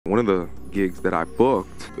of the gigs that I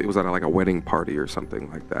booked, it was at like a wedding party or something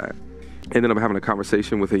like that. And then I'm having a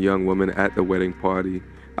conversation with a young woman at the wedding party.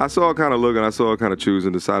 I saw her kind of look and I saw her kind of choose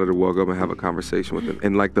and decided to walk up and have a conversation with him.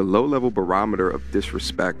 And like the low level barometer of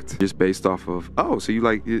disrespect just based off of, oh, so you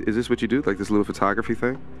like, is this what you do? Like this little photography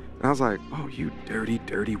thing? And I was like, oh, you dirty,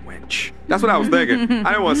 dirty wench. That's what I was thinking.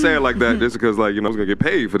 I didn't want to say it like that just because, like, you know, I was going to get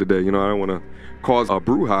paid for the day. You know, I don't want to cause a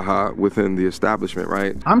brouhaha within the establishment,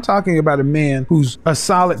 right? I'm talking about a man who's a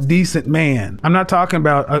solid, decent man. I'm not talking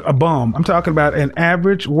about a bum. I'm talking about an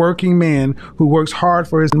average working man who works hard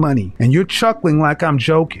for his money. And you're chuckling like I'm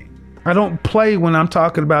joking. I don't play when I'm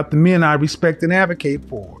talking about the men I respect and advocate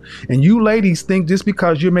for. And you ladies think just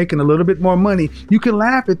because you're making a little bit more money, you can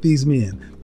laugh at these men.